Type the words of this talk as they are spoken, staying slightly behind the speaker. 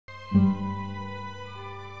Tony.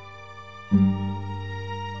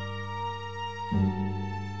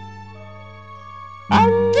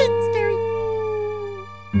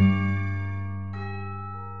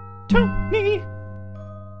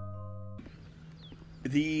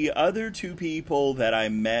 The other two people that I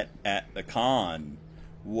met at the con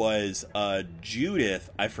was Judith.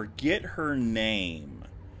 I forget her name,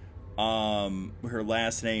 her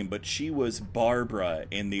last name, but she was Barbara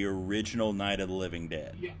in the original Night of the Living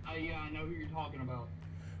Dead. Yeah, I know who you're talking about.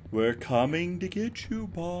 We're coming to get you,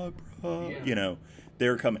 Barbara. Yeah. You know,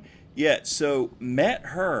 they're coming. Yeah, so met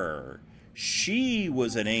her. She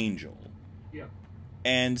was an angel. Yeah.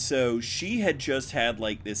 And so she had just had,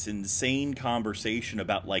 like, this insane conversation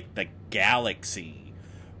about, like, the galaxy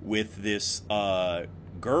with this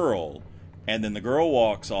girl. And then the girl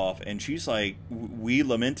walks off, and she's like, we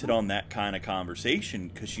lamented on that kind of conversation,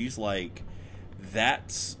 because she's like,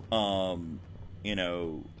 that's, you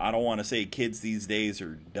know, I don't want to say kids these days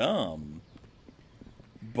are dumb,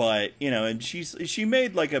 but, you know, and she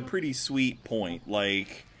made, like, a pretty sweet point,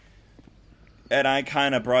 like, and I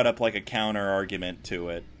kind of brought up, like, a counter argument to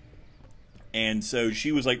it. And so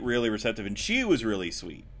she was, like, really receptive, and she was really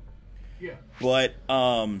sweet. Yeah. But,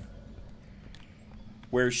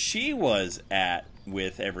 where she was at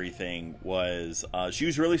with everything was, she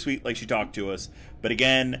was really sweet, like, she talked to us. But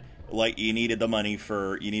again, like, you need to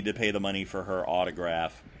pay the money for her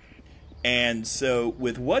autograph. And so,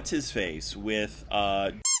 with What's-His-Face, with,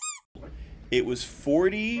 it was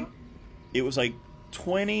 40, it was, like,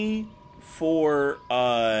 20... for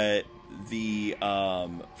the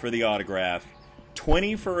autograph,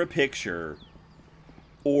 20 for a picture,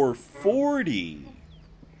 or 40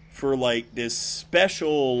 for, like, this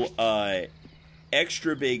special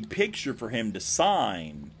extra big picture for him to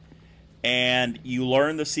sign. And you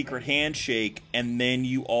learn the secret handshake, and then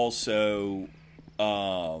you also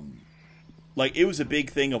like, it was a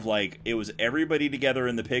big thing of, like, it was everybody together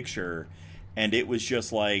in the picture, and it was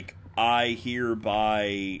just like, I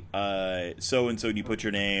hereby, so-and-so, and you put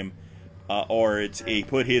your name, or it's he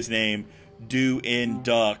put his name, do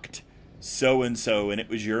induct so-and-so, and it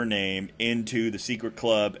was your name, into the secret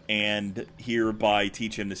club, and hereby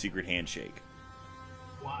teach him the secret handshake.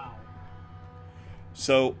 Wow.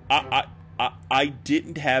 So, I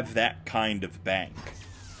didn't have that kind of bank.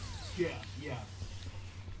 Yeah, yeah.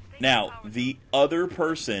 Now, the other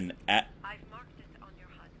person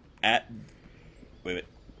wait.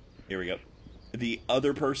 Here we go. The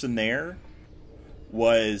other person there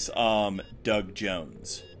was Doug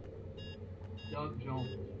Jones. Doug Jones.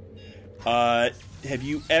 Have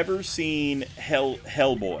you ever seen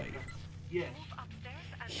Hellboy? Yes.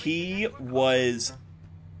 He was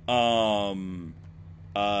Abraham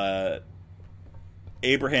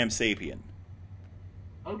Sapien.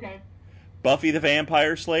 Okay. Buffy the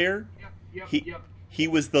Vampire Slayer? Yep. He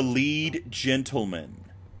was the lead gentleman.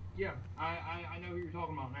 Yeah, I know who you're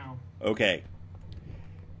talking about now. Okay.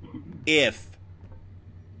 If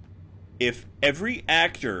every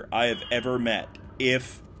actor I have ever met,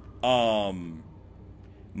 if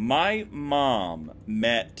my mom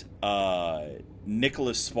met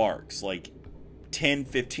Nicholas Sparks like 10,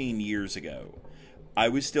 15 years ago, I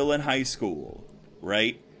was still in high school,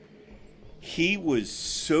 right? He was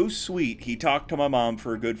so sweet. He talked to my mom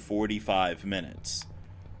for a good 45 minutes.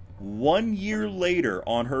 1 year later,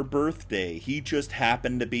 on her birthday, he just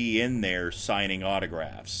happened to be in there signing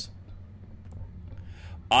autographs.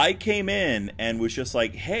 I came in and was just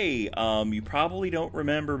like, hey, you probably don't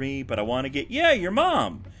remember me, but I want to get... Yeah, your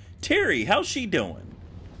mom. Terry, how's she doing?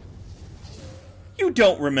 You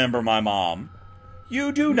don't remember my mom.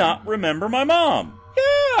 You do not remember my mom.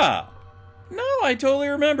 Yeah. No, I totally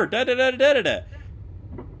remember. Da-da-da-da-da-da.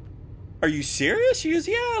 Are you serious? She goes,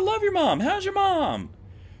 yeah, I love your mom. How's your mom?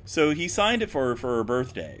 So he signed it for her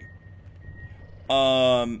birthday.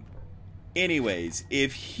 Anyways,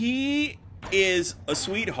 if he is a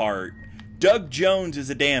sweetheart, Doug Jones is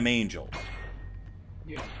a damn angel.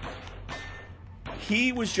 Yeah.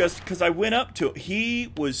 He was just, because I went up to,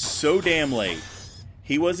 he was so damn late.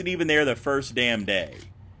 He wasn't even there the first damn day.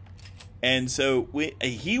 And so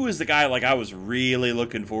he was the guy, like, I was really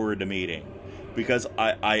looking forward to meeting, because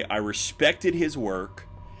I respected his work.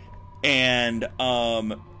 And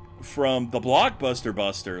from the Blockbuster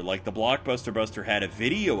Buster, like, the Blockbuster Buster had a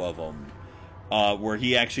video of him where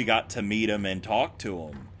he actually got to meet him and talk to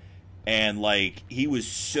him. And, like, he was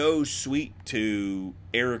so sweet to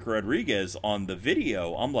Eric Rodriguez on the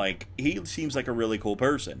video. I'm like, he seems like a really cool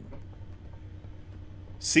person.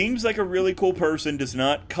 Seems like a really cool person does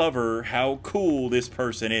not cover how cool this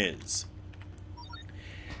person is.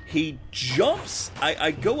 He jumps,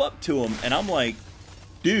 I go up to him, and I'm like,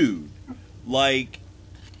 dude, like,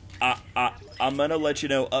 I'm gonna let you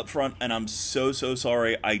know up front, and I'm so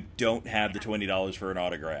sorry I don't have the $20 for an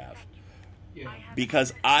autograph. Yeah.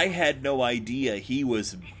 Because I had no idea he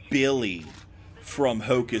was Billy from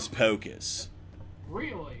Hocus Pocus.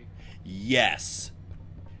 Really? Yes.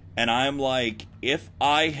 And I'm like, if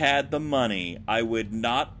I had the money, I would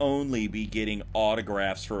not only be getting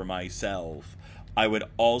autographs for myself, I would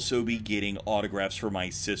also be getting autographs for my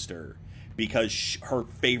sister. Because her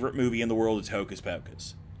favorite movie in the world is Hocus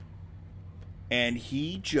Pocus. And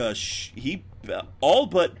he all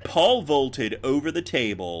but Paul vaulted over the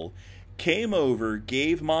table, came over,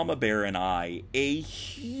 gave Mama Bear and I a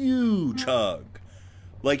huge hug.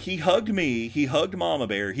 Like, he hugged me, he hugged Mama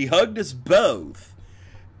Bear, he hugged us both,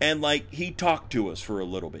 and, like, he talked to us for a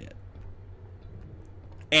little bit.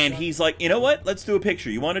 And he's like, you know what? Let's do a picture.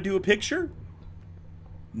 You want to do a picture?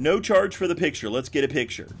 No charge for the picture. Let's get a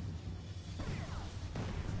picture.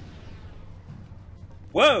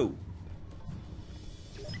 Whoa!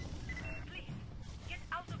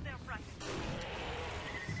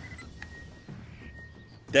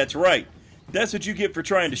 That's right. That's what you get for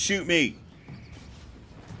trying to shoot me.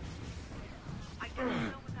 I don't know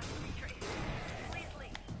what that creature is. Please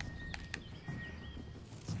leave.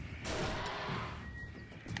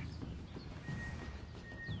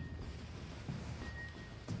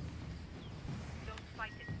 Don't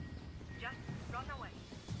fight it. Just run away.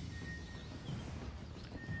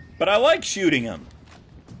 But I like shooting him.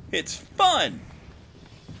 It's fun.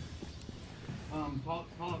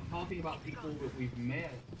 Talking about people that we've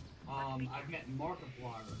met, I've met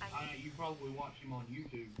Markiplier. You probably watch him on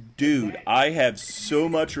YouTube. Dude, I have so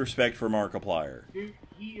much respect for Markiplier. Dude,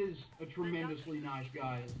 he is a tremendously nice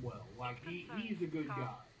guy as well. Like, he's a good guy.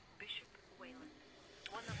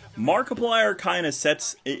 Markiplier kind of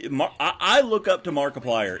sets... I look up to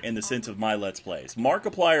Markiplier in the sense of my Let's Plays.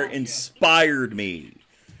 Markiplier inspired me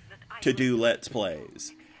to do Let's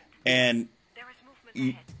Plays. And...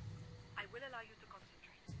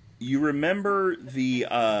 You remember the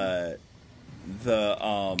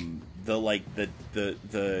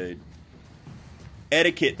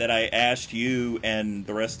etiquette that I asked you and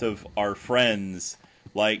the rest of our friends,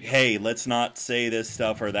 like, hey, let's not say this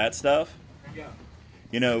stuff or that stuff? Yeah.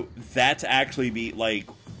 You know, that's actually like,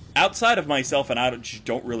 outside of myself, and I just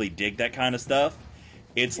don't really dig that kind of stuff,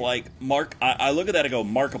 it's like, I look at that and go,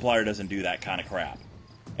 Markiplier doesn't do that kind of crap.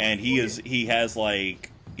 And he's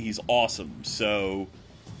awesome, so...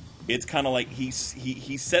 It's kind of like he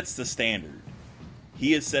sets the standard.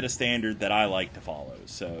 He has set a standard that I like to follow.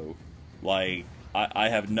 So, like, I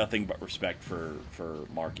have nothing but respect for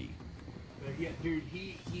Marky. Yeah, dude,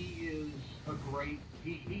 he is a great...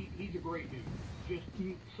 He's a great dude. Just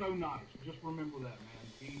so nice. Just remember that,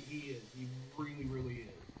 man. He is. He really, really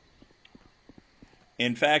is.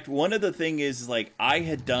 In fact, one of the things is, like, I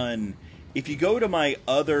had done... If you go to my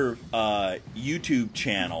other YouTube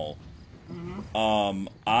channel...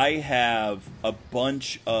 I have a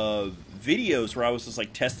bunch of videos where I was just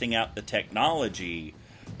like testing out the technology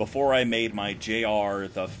before I made my JR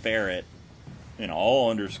the Ferret,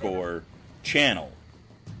 all _ channel.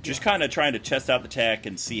 Just kind of trying to test out the tech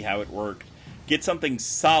and see how it worked. Get something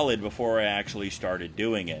solid before I actually started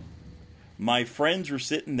doing it. My friends were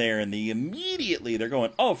sitting there and they're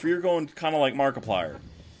going, oh, you're going kind of like Markiplier.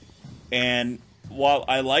 And while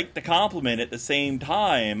I liked the compliment, at the same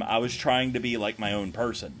time, I was trying to be like my own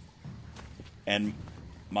person. And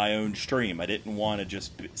my own stream. I didn't want to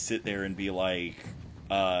just sit there and be like...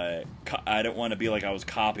 I didn't want to be like I was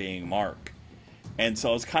copying Mark. And so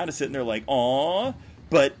I was kind of sitting there like, aww,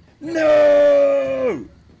 but no!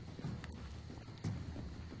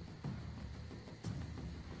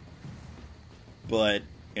 But,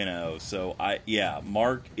 so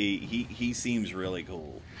Mark, he seems really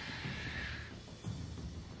cool.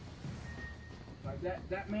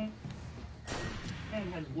 That man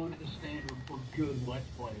has looked the standard for good Let's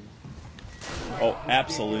Plays. Oh,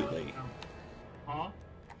 absolutely. Huh?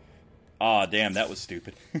 Aw, damn, that was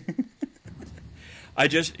stupid. I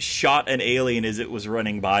just shot an alien as it was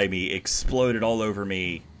running by me, exploded all over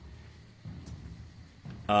me.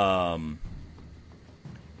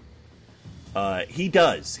 He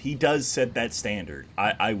does set that standard.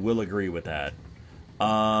 I will agree with that.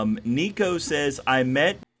 Nico says, I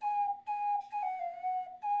met...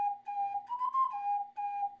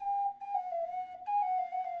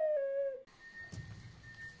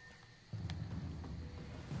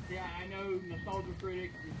 Yeah, I know Nostalgia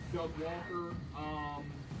Critic, Doug Walker,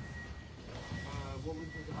 what was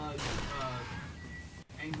his,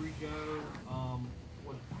 Angry Joe, I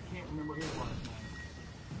can't remember his last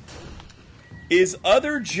name. Is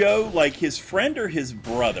other Joe like his friend or his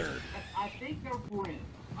brother? I think they're friends.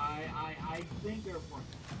 I think they're friends.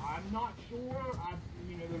 I'm not sure.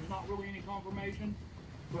 There's not really any confirmation,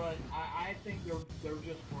 but I think they're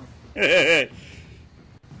just friends.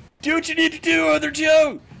 Do what you need to do, other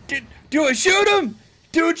Joe. Do I shoot him?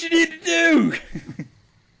 Do what you need to do.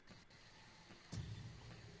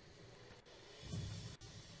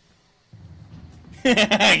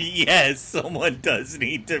 Yes, someone does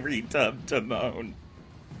need to retub Timon.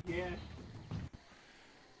 Yes.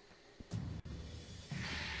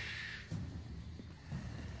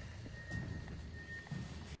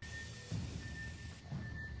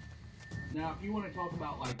 Now, if you want to talk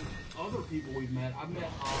about like other people we've met, I've met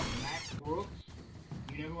Max Brooks.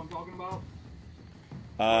 You know who I'm talking about?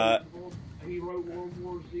 He wrote World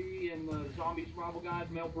War Z and the Zombie Survival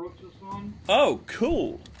Guide. Mel Brooks' son. Oh,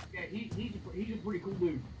 cool. Yeah, he's a pretty cool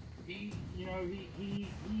dude. He's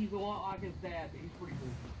a lot like his dad, but he's pretty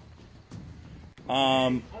cool.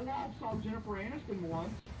 Olaf saw Jennifer Aniston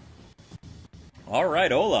once. All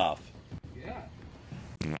right, Olaf. Yeah.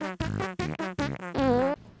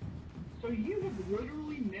 So you have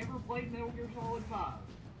literally never played Metal Gear Solid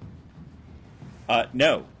 5?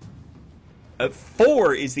 No.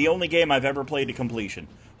 4 is the only game I've ever played to completion.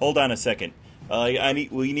 Hold on a second.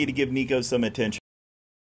 We need to give Nico some attention.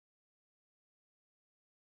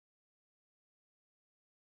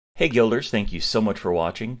 Hey Guilders, thank you so much for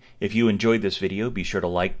watching. If you enjoyed this video, be sure to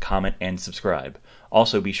like, comment, and subscribe.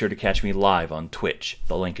 Also, be sure to catch me live on Twitch.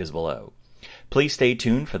 The link is below. Please stay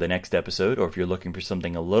tuned for the next episode, or if you're looking for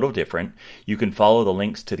something a little different, you can follow the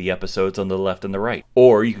links to the episodes on the left and the right.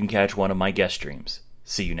 Or you can catch one of my guest streams.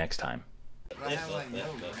 See you next time.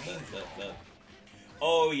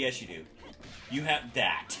 Oh, yes you do. You have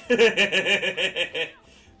that.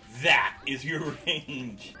 That is your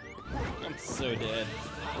range. I'm so dead.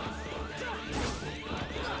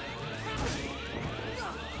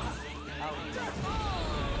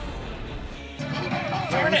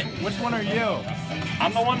 Darn it! Which one are you?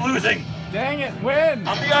 I'm the one losing! Dang it, win!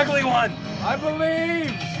 I'm the ugly one! I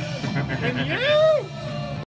believe in you!